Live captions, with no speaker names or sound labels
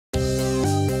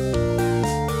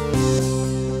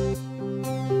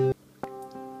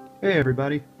Hey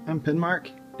everybody, I'm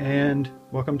PenMark, and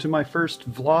welcome to my first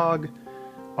vlog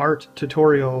art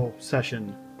tutorial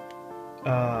session.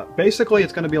 Basically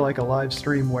it's going to be like a live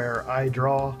stream where I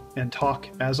draw and talk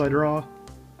as I draw,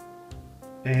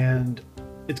 and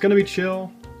it's going to be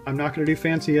chill. I'm not going to do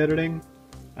fancy editing.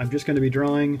 I'm just going to be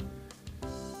drawing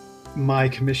my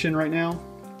commission right now,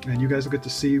 and you guys will get to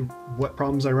see what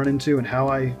problems I run into and how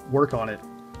I work on it.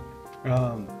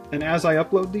 And as I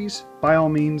upload these, by all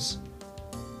means,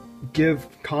 give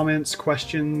comments,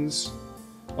 questions,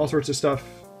 all sorts of stuff,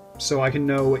 so I can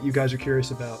know what you guys are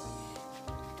curious about.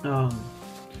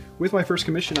 With my first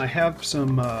commission, I have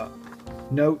some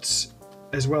notes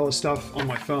as well as stuff on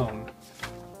my phone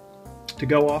to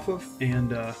go off of,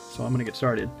 and so I'm going to get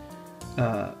started.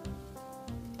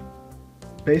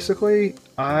 Basically,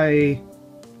 I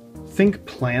think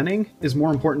planning is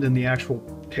more important than the actual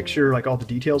picture, like all the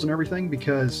details and everything,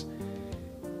 because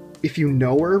if you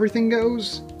know where everything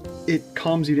goes, it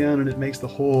calms you down and it makes the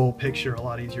whole picture a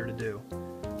lot easier to do.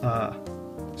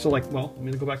 So like, well, I'm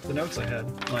gonna go back to the notes I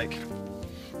had. Like,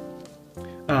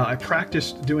 I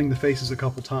practiced doing the faces a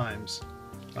couple times.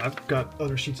 I've got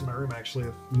other sheets in my room actually.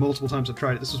 Multiple times I've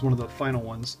tried it. This was one of the final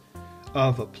ones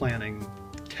of a planning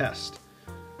test.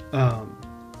 So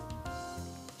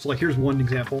like, here's one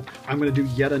example. I'm gonna do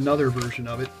yet another version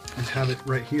of it and have it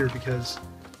right here because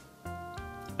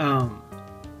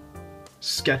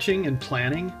sketching and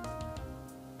planning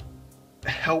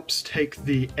helps take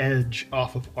the edge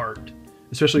off of art,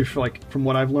 especially for like from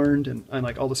what I've learned and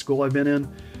like all the school I've been in.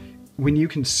 When you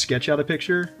can sketch out a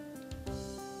picture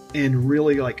and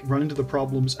really like run into the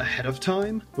problems ahead of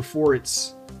time before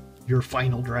it's your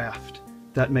final draft,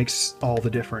 that makes all the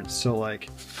difference. So like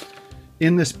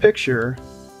in this picture,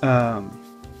 I'm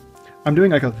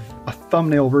doing like a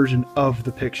thumbnail version of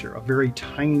the picture, a very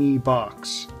tiny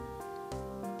box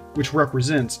which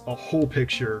represents a whole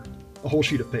picture, a whole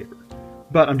sheet of paper.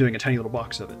 But I'm doing a tiny little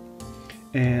box of it.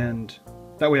 And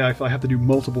that way, if I have to do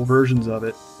multiple versions of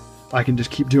it, I can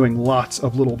just keep doing lots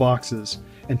of little boxes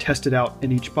and test it out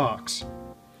in each box.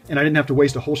 And I didn't have to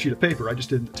waste a whole sheet of paper, I just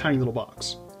did a tiny little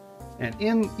box. And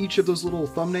in each of those little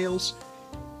thumbnails,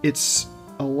 it's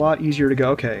a lot easier to go,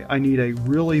 okay, I need a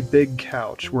really big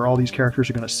couch where all these characters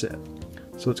are going to sit.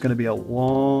 So it's going to be a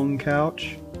long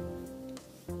couch.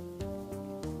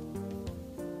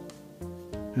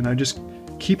 And I just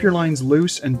keep your lines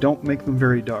loose and don't make them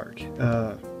very dark.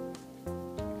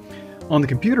 On the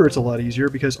computer it's a lot easier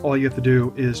because all you have to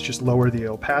do is just lower the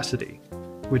opacity,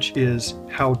 which is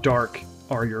how dark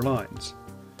are your lines.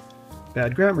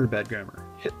 Bad grammar, bad grammar.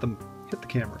 Hit the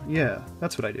camera. Yeah,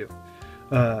 that's what I do.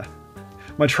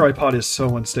 My tripod is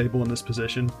so unstable in this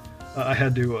position. I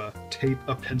had to tape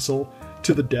a pencil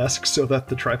to the desk so that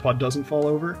the tripod doesn't fall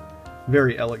over.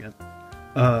 Very elegant.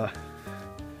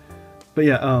 But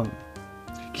yeah,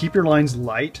 keep your lines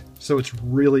light so it's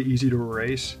really easy to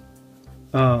erase.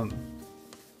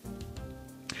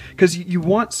 Because you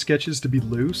want sketches to be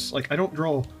loose. Like, I don't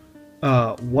draw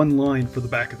one line for the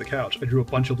back of the couch. I drew a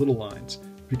bunch of little lines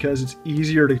because it's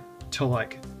easier to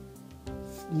like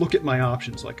look at my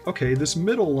options. Like, okay, this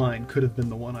middle line could have been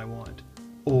the one I want,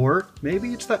 or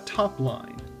maybe it's that top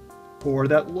line or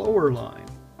that lower line.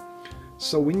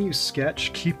 So when you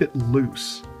sketch, keep it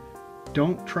loose.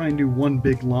 Don't try and do one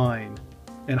big line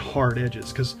and hard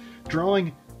edges, because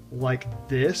drawing like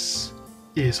this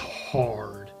is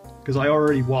hard, because I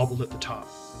already wobbled at the top.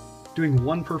 Doing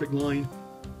one perfect line,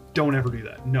 don't ever do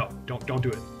that. No, don't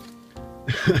do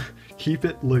it. Keep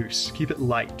it loose, keep it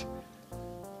light.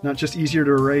 Not just easier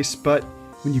to erase, but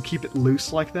when you keep it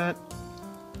loose like that,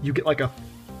 you get like a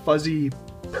fuzzy,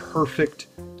 perfect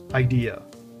idea.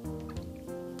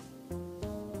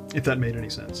 If that made any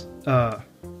sense.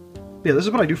 Yeah, this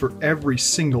is what I do for every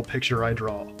single picture I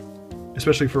draw.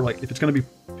 Especially for like, if it's going to be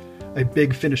a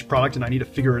big finished product and I need to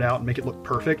figure it out and make it look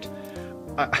perfect,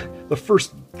 the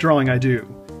first drawing I do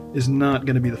is not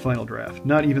going to be the final draft.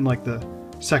 Not even like the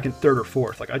second, third, or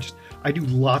fourth. Like, I do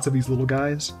lots of these little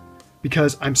guys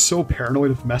because I'm so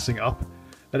paranoid of messing up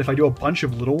that if I do a bunch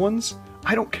of little ones,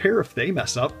 I don't care if they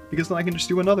mess up, because then I can just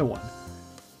do another one.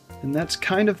 And that's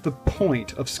kind of the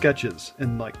point of sketches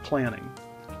and like planning.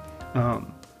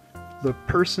 The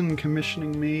person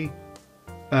commissioning me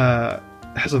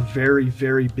has a very,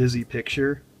 very busy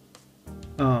picture.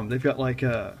 They've got like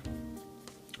a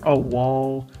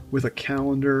wall with a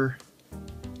calendar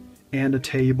and a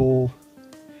table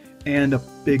and a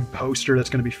big poster that's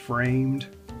going to be framed.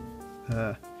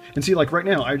 And see, like right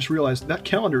now, I just realized that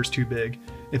calendar is too big.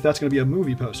 If that's going to be a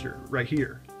movie poster right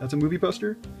here, that's a movie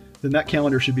poster, then that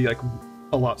calendar should be like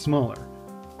a lot smaller.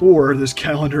 Or this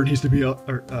calendar needs to be,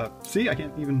 see, I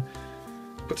can't even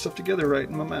put stuff together right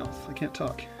in my mouth. I can't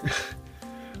talk.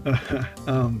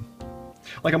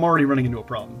 Like, I'm already running into a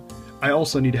problem. I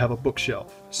also need to have a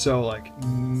bookshelf. So, like,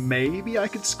 maybe I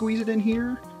could squeeze it in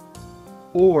here?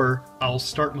 Or I'll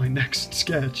start my next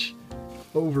sketch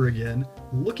over again,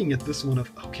 looking at this one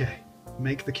of, okay,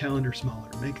 make the calendar smaller,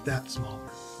 make that smaller.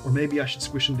 Or maybe I should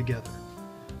squish them together.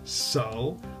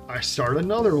 So, I start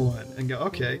another one and go,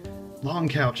 okay, long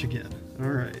couch again.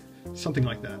 Alright, something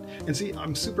like that. And see,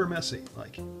 I'm super messy.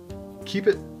 Like, keep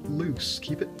it loose,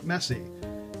 keep it messy.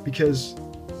 Because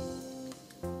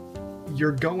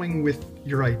you're going with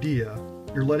your idea,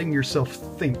 you're letting yourself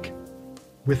think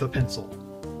with a pencil.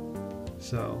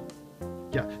 So,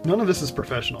 yeah, none of this is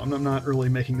professional. I'm not really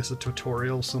making this a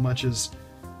tutorial so much as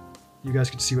you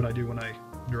guys can see what I do when I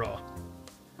draw.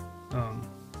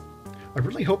 I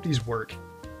really hope these work,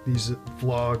 these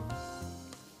vlog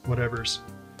whatevers.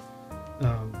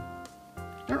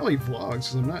 Not really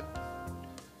vlogs, because I'm not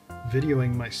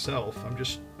videoing myself. I'm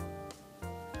just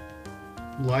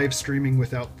live streaming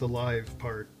without the live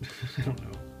part. I don't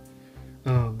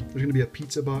know. There's going to be a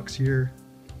pizza box here.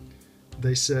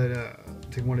 They said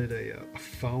they wanted a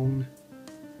phone.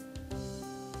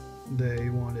 They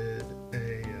wanted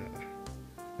a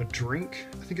drink,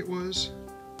 I think it was.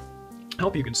 I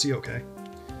hope you can see okay.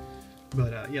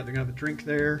 But yeah, they're going to have a drink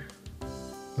there.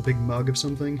 A big mug of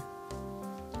something.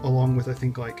 Along with, I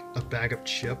think, like, a bag of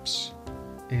chips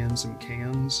and some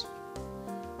cans.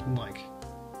 And, like,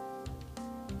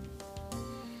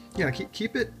 yeah,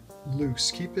 keep it loose,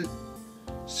 keep it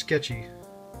sketchy.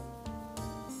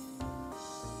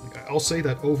 Like, I'll say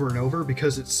that over and over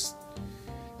because it's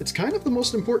kind of the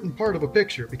most important part of a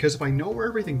picture, because if I know where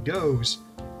everything goes,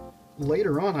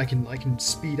 later on I can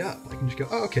speed up. I can just go,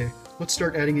 oh, okay, let's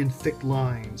start adding in thick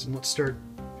lines, and let's start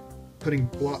putting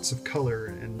blots of color,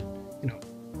 and, you know,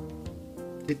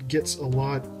 it gets a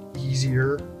lot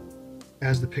easier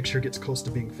as the picture gets close to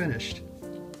being finished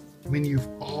when you've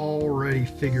already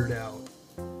figured out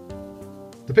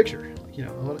the picture. Like, you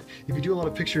know, if you do a lot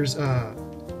of pictures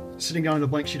sitting down on a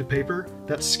blank sheet of paper,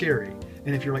 that's scary.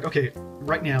 And if you're like, okay,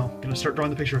 right now, I'm gonna start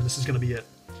drawing the picture, and this is gonna be it.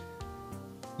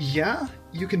 Yeah,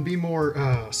 you can be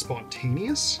more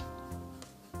spontaneous,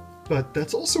 but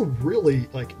that's also really,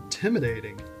 like,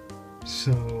 intimidating.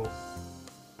 So,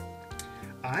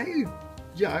 I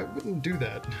wouldn't do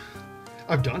that.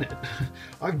 I've done it.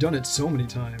 I've done it so many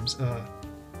times.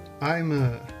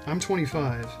 I'm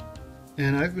 25,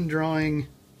 and I've been drawing.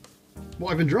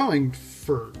 Well, I've been drawing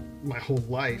for my whole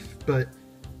life, but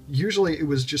usually it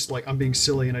was just like I'm being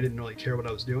silly and I didn't really care what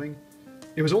I was doing.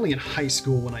 It was only in high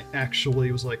school when I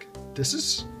actually was like, this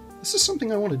is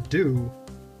something I want to do,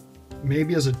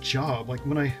 maybe as a job. Like,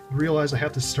 when I realized I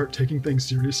have to start taking things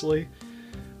seriously,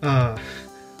 I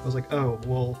was like, oh,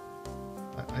 well,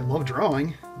 I love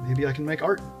drawing. Maybe I can make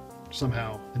art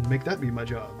somehow and make that be my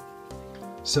job.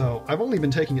 So I've only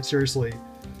been taking it seriously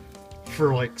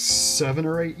for like 7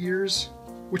 or 8 years,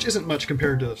 which isn't much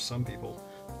compared to some people.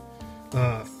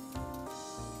 Because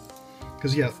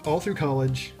yeah, all through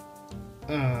college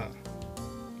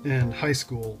and high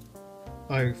school,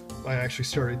 I actually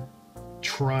started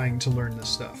trying to learn this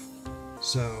stuff.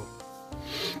 So,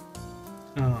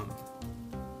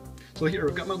 so here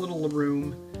I've got my little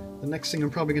room. The next thing I'm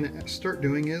probably going to start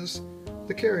doing is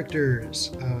the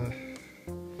characters.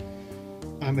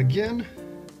 I'm again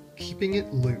keeping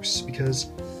it loose because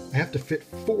I have to fit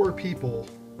 4 people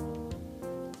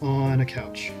on a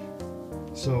couch.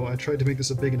 So I tried to make this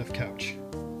a big enough couch.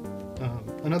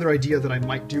 Another idea that I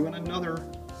might do in another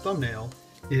thumbnail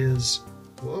is,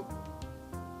 whoop,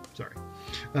 sorry.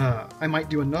 I might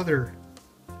do another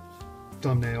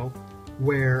thumbnail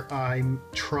where I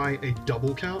try a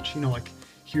double couch. You know, like,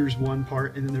 here's one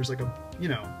part and then there's like a, you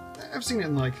know, I've seen it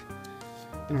in, like,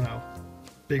 I don't know,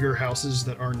 bigger houses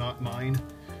that are not mine,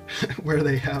 where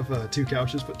they have 2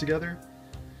 couches put together.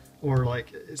 Or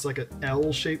like, it's like an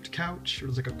L-shaped couch, or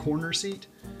there's like a corner seat.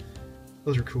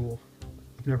 Those are cool.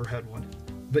 I've never had one.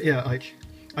 But yeah, like,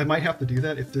 I might have to do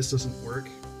that if this doesn't work.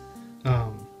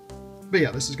 But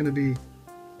yeah, this is going to be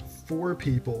 4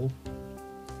 people.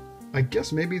 I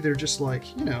guess maybe they're just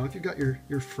like, you know, if you've got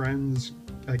your friends,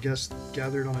 I guess,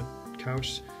 gathered on a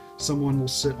couch, someone will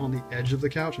sit on the edge of the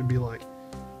couch and be like,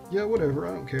 yeah, whatever,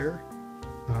 I don't care.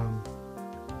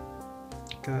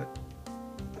 Got,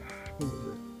 what was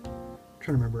it? I'm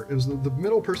trying to remember. It was the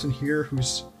middle person here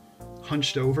who's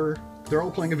hunched over. They're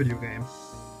all playing a video game.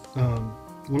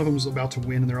 One of them was about to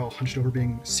win and they're all hunched over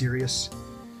being serious.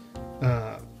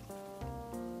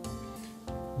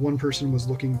 One person was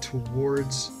looking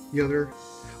towards the other.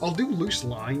 I'll do loose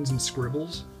lines and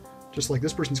scribbles, Just like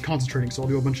this person's concentrating, so I'll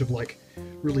do a bunch of like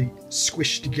really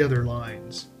squished together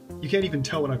lines. You can't even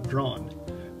tell what I've drawn.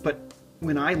 But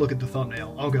when I look at the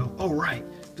thumbnail, I'll go, oh right,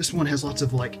 this one has lots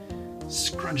of like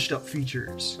scrunched up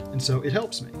features. And so it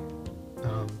helps me.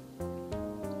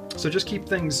 So just keep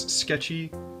things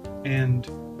sketchy and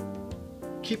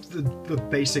keep the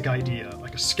basic idea,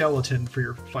 like a skeleton for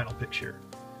your final picture.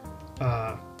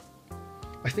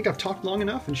 I think I've talked long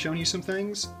enough and shown you some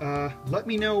things. Let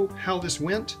me know how this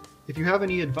went. If you have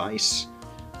any advice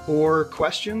or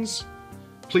questions,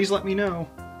 please let me know,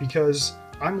 because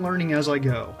I'm learning as I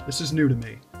go. This is new to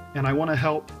me, and I want to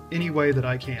help any way that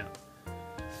I can.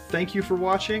 Thank you for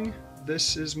watching.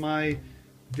 This is my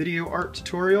video art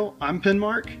tutorial. I'm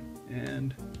PenMark,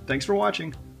 and thanks for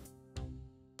watching.